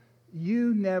principle.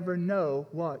 You never know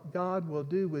what God will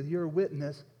do with your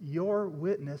witness. Your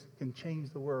witness can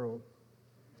change the world.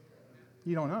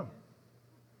 You don't know.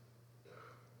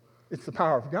 It's the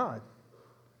power of God.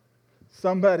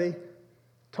 Somebody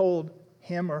told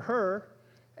him or her,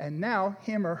 and now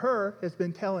him or her has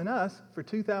been telling us for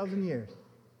 2,000 years.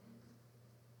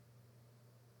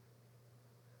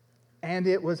 And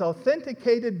it was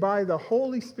authenticated by the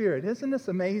Holy Spirit. Isn't this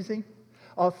amazing?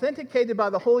 Authenticated by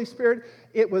the Holy Spirit.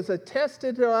 It was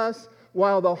attested to us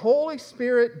while the Holy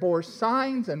Spirit bore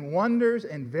signs and wonders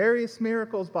and various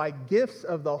miracles by gifts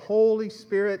of the Holy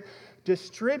Spirit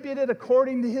distributed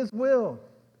according to His will.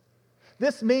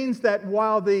 This means that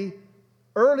while the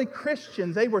early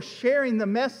Christians, they were sharing the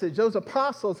message, those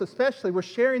apostles especially were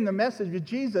sharing the message of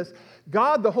Jesus,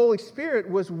 God, the Holy Spirit,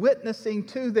 was witnessing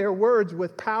to their words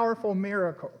with powerful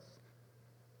miracles,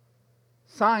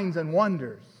 signs and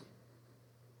wonders,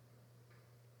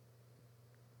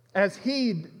 as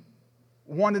He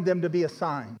wanted them to be a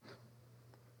sign.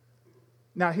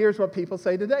 Now, here's what people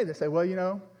say today. They say,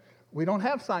 well, we don't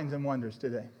have signs and wonders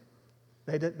today.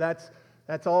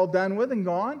 That's all done with and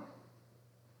gone.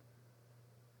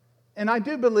 And I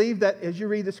do believe that as you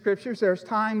read the Scriptures, there's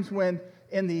times when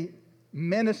in the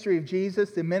ministry of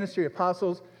Jesus, the ministry of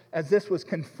apostles, as this was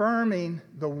confirming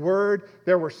the word.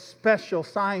 There were special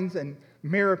signs and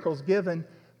miracles given.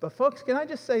 But folks, can I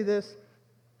just say this?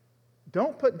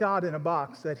 Don't put God in a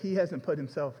box that he hasn't put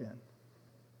himself in.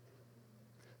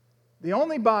 The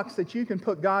only box that you can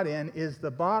put God in is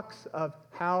the box of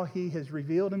how he has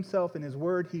revealed himself in his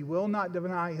word. He will not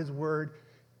deny his word.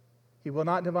 He will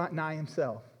not deny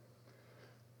himself.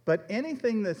 But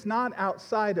anything that's not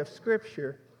outside of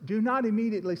Scripture, do not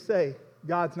immediately say,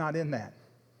 God's not in that.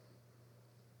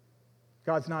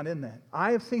 God's not in that.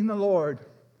 I have seen the Lord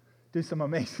do some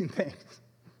amazing things.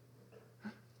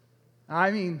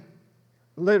 I mean,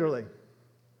 literally,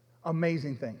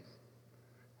 amazing things.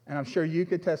 And I'm sure you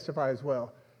could testify as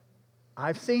well.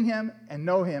 I've seen him and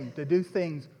know him to do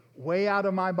things way out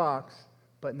of my box,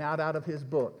 but not out of his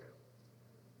book.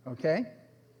 Okay?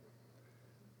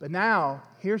 But now,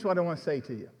 here's what I want to say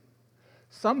to you.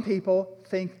 Some people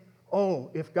think, oh,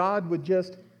 if God would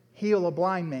just heal a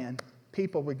blind man,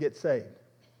 people would get saved.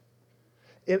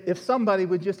 If somebody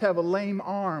would just have a lame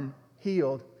arm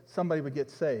healed, somebody would get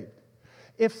saved.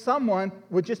 If someone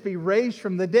would just be raised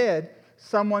from the dead,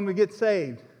 someone would get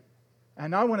saved.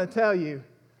 And I want to tell you,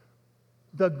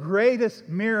 the greatest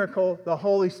miracle the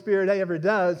Holy Spirit ever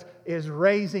does is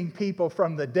raising people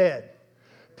from the dead.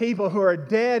 People who are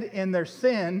dead in their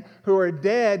sin, who are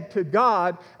dead to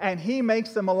God, and he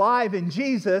makes them alive in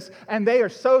Jesus, and they are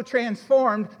so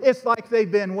transformed, it's like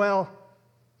they've been,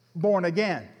 born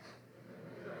again.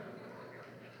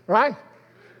 Right?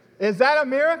 Is that a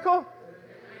miracle?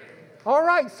 All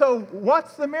right, so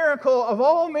what's the miracle of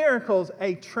all miracles?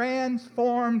 A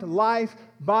transformed life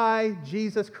by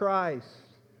Jesus Christ.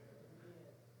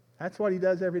 That's what he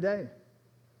does every day.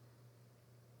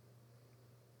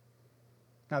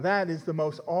 Now that is the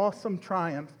most awesome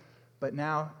triumph, but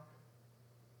now,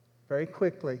 very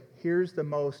quickly, here's the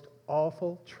most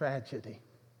awful tragedy.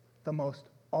 The most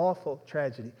awful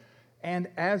tragedy. And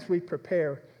as we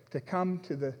prepare to come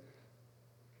to the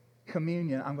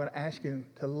communion, I'm going to ask you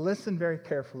to listen very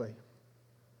carefully.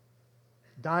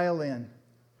 Dial in.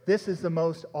 This is the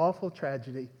most awful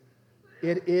tragedy.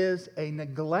 It is a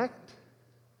neglect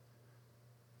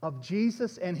of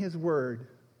Jesus and his word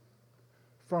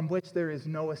from which there is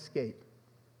no escape.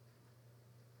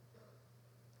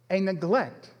 A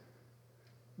neglect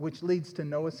which leads to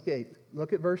no escape.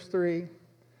 Look at verse 3.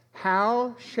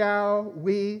 How shall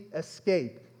we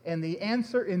escape? And the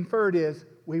answer inferred is,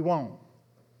 we won't.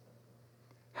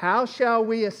 How shall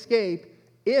we escape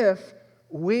if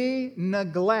we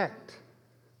neglect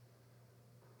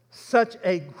such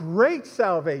a great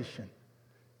salvation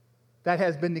that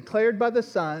has been declared by the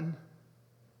Son,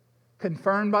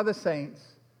 confirmed by the saints,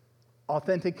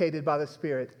 authenticated by the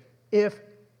Spirit? If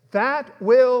that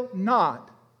will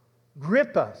not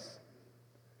grip us,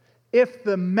 if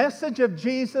the message of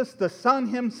Jesus, the Son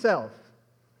himself,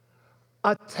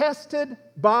 attested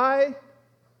by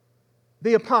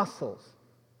the apostles,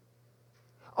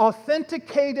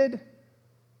 authenticated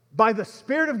by the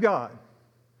Spirit of God,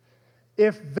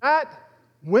 if that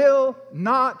will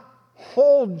not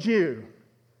hold you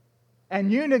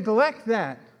and you neglect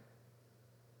that,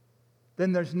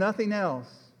 then there's nothing else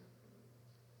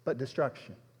but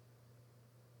destruction.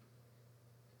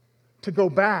 To go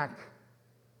back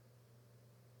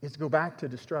is to go back to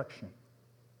destruction.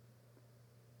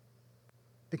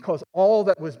 Because all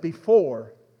that was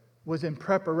before was in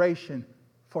preparation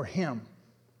for him,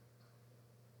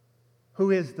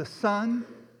 who is the Son,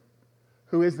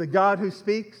 who is the God who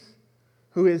speaks,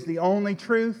 who is the only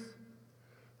truth,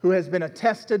 who has been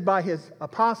attested by his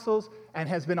apostles and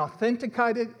has been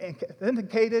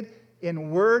authenticated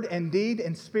in word and deed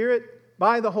and spirit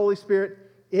by the Holy Spirit.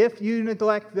 If you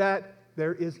neglect that,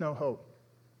 there is no hope.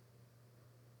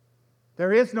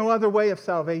 There is no other way of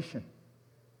salvation.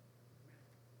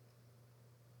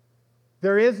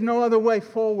 There is no other way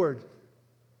forward.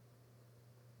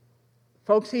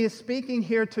 Folks, he is speaking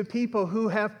here to people who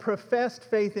have professed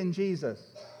faith in Jesus.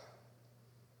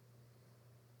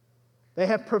 They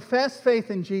have professed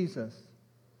faith in Jesus.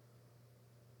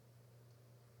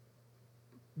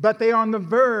 But they are on the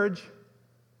verge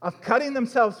of cutting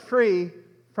themselves free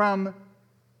from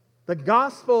the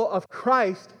gospel of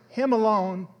Christ, him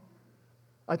alone,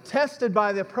 attested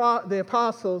by the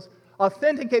apostles,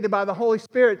 authenticated by the Holy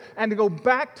Spirit, and to go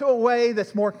back to a way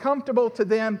that's more comfortable to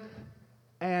them.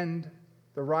 And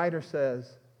the writer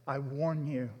says, I warn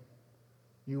you,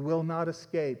 you will not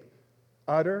escape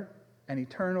utter and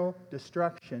eternal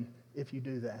destruction if you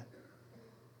do that.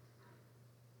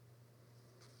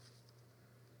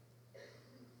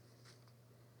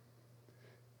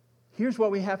 Here's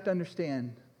what we have to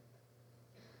understand.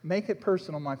 Make it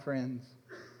personal, my friends.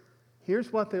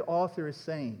 Here's what the author is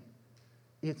saying.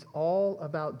 It's all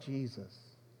about Jesus.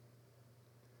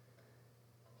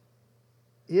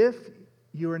 If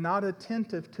you are not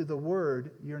attentive to the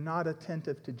Word, you're not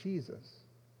attentive to Jesus.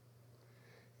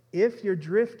 If you're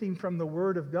drifting from the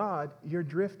Word of God, you're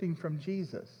drifting from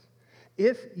Jesus.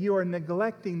 If you are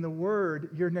neglecting the Word,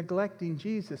 you're neglecting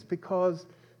Jesus, because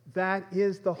that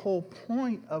is the whole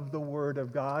point of the Word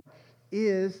of God,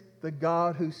 is the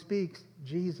God who speaks,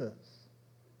 Jesus.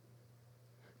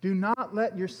 Do not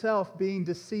let yourself being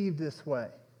deceived this way.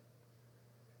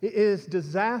 It is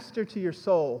disaster to your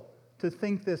soul to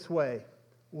think this way.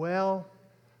 Well,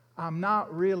 I'm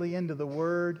not really into the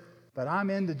Word, but I'm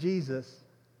into Jesus.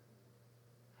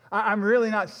 I'm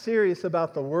really not serious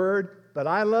about the Word, but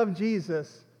I love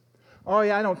Jesus. Oh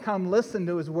yeah, I don't come listen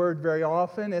to His Word very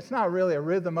often. It's not really a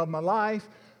rhythm of my life,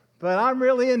 but I'm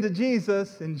really into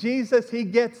Jesus, and Jesus, He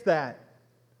gets that.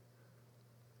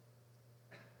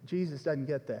 Jesus doesn't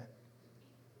get that.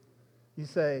 You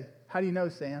say, how do you know,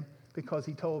 Sam? Because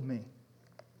He told me.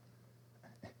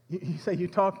 You say, you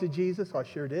talked to Jesus? Oh, I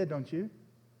sure did, don't you?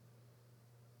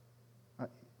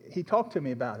 He talked to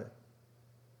me about it.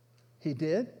 He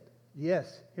did?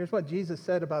 Yes. Here's what Jesus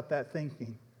said about that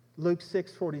thinking. Luke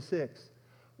 6:46.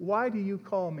 Why do you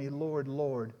call me Lord,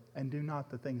 Lord, and do not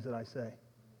the things that I say?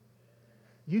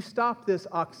 You stop this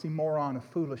oxymoron of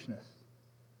foolishness.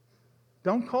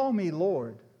 Don't call me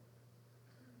Lord,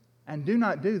 and do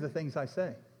not do the things I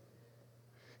say.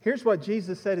 Here's what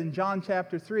Jesus said in John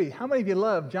chapter 3. How many of you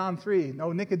love John 3?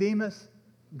 No, Nicodemus,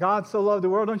 God so loved the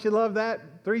world. Don't you love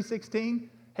that? 3:16.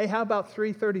 Hey, how about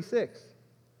 3:36?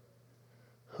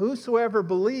 Whosoever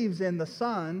believes in the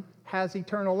Son has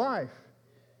eternal life.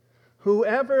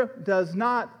 Whoever does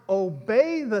not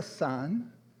obey the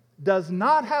Son does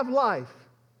not have life,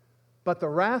 but the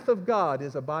wrath of God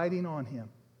is abiding on him.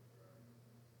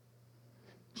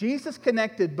 Jesus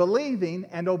connected believing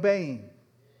and obeying.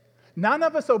 None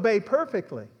of us obey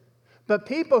perfectly, but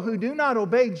people who do not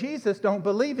obey Jesus don't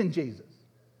believe in Jesus.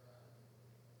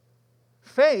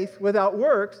 Faith without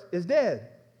works is dead.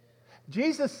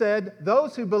 Jesus said,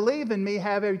 those who believe in me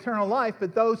have eternal life,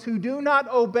 but those who do not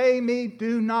obey me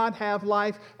do not have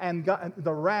life, and God,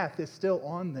 the wrath is still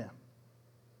on them.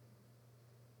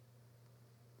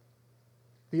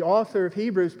 The author of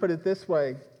Hebrews put it this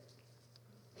way,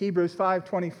 Hebrews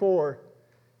 5:24,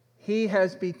 He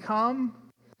has become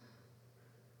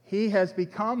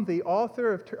the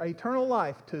author of eternal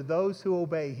life to those who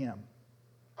obey Him.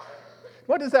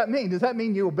 What does that mean? Does that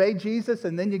mean you obey Jesus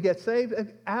and then you get saved?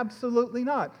 Absolutely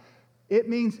not. It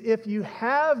means if you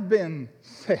have been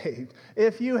saved,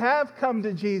 if you have come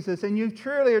to Jesus and you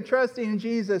truly are trusting in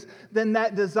Jesus, then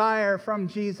that desire from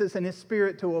Jesus and His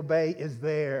Spirit to obey is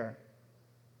there.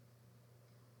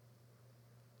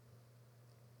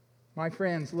 My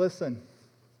friends, listen.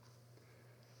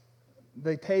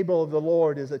 The table of the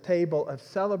Lord is a table of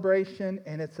celebration,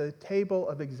 and it's a table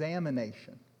of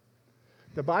examination.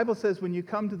 The Bible says when you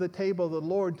come to the table of the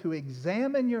Lord to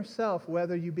examine yourself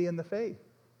whether you be in the faith.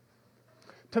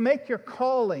 To make your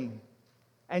calling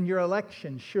and your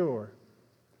election sure.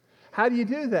 How do you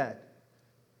do that?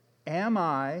 Am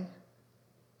I,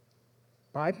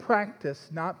 by practice,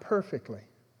 not perfectly,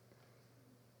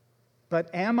 but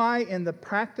am I in the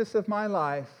practice of my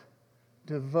life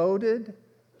devoted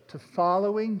to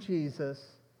following Jesus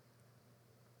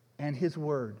and His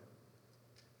Word?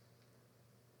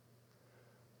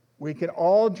 We can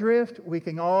all drift. We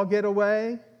can all get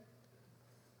away.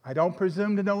 I don't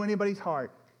presume to know anybody's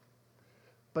heart.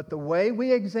 But the way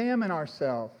we examine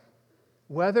ourselves,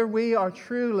 whether we are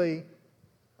truly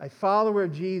a follower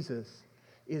of Jesus,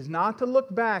 is not to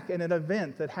look back at an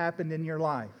event that happened in your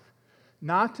life,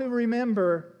 not to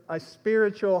remember a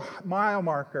spiritual mile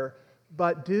marker,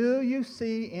 but do you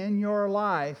see in your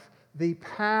life the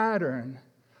pattern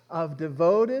of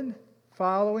devoted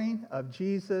following of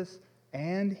Jesus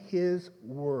and His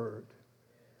Word?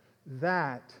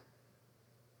 That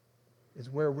is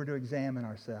where we're to examine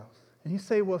ourselves. And you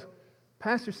say, well,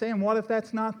 Pastor Sam, what if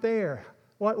that's not there?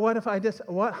 What if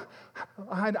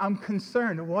I'm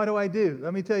concerned. What do I do?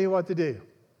 Let me tell you what to do.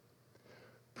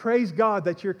 Praise God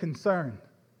that you're concerned.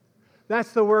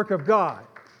 That's the work of God.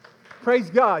 Praise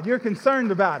God, you're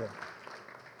concerned about it.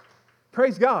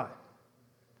 Praise God.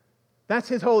 That's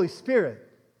His Holy Spirit.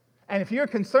 And if you're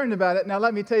concerned about it, now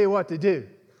let me tell you what to do.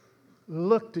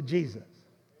 Look to Jesus.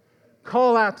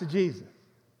 Call out to Jesus.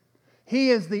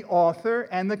 He is the author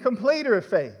and the completer of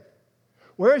faith.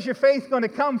 Where's your faith going to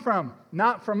come from?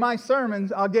 Not from my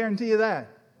sermons, I'll guarantee you that.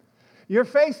 Your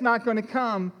faith's not going to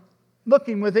come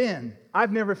looking within.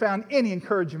 I've never found any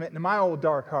encouragement in my old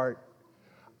dark heart.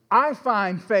 I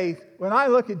find faith when I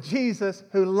look at Jesus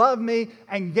who loved me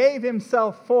and gave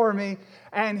himself for me,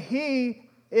 and he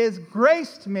is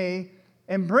graced me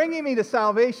in bringing me to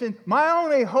salvation. My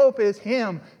only hope is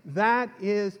him. That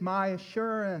is my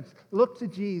assurance. Look to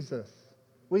Jesus.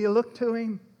 Will you look to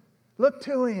him? Look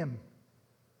to him.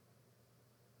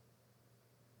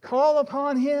 Call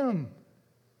upon him.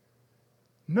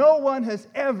 No one has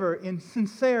ever, in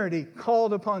sincerity,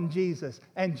 called upon Jesus,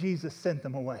 and Jesus sent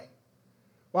them away.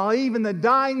 While even the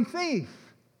dying thief,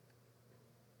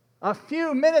 a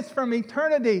few minutes from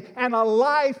eternity and a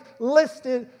life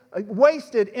wasted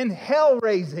in hell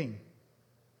raising,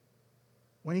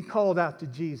 when he called out to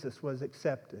Jesus, was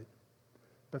accepted.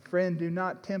 But friend, do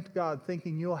not tempt God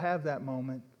thinking you'll have that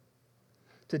moment.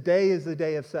 Today is the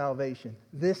day of salvation.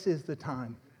 This is the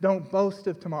time. Don't boast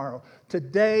of tomorrow.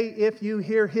 Today, if you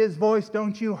hear his voice,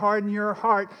 don't you harden your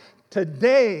heart.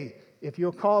 Today, if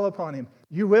you'll call upon him,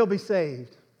 you will be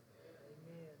saved.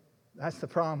 Amen. That's the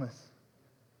promise.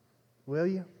 Will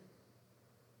you?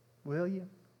 Will you?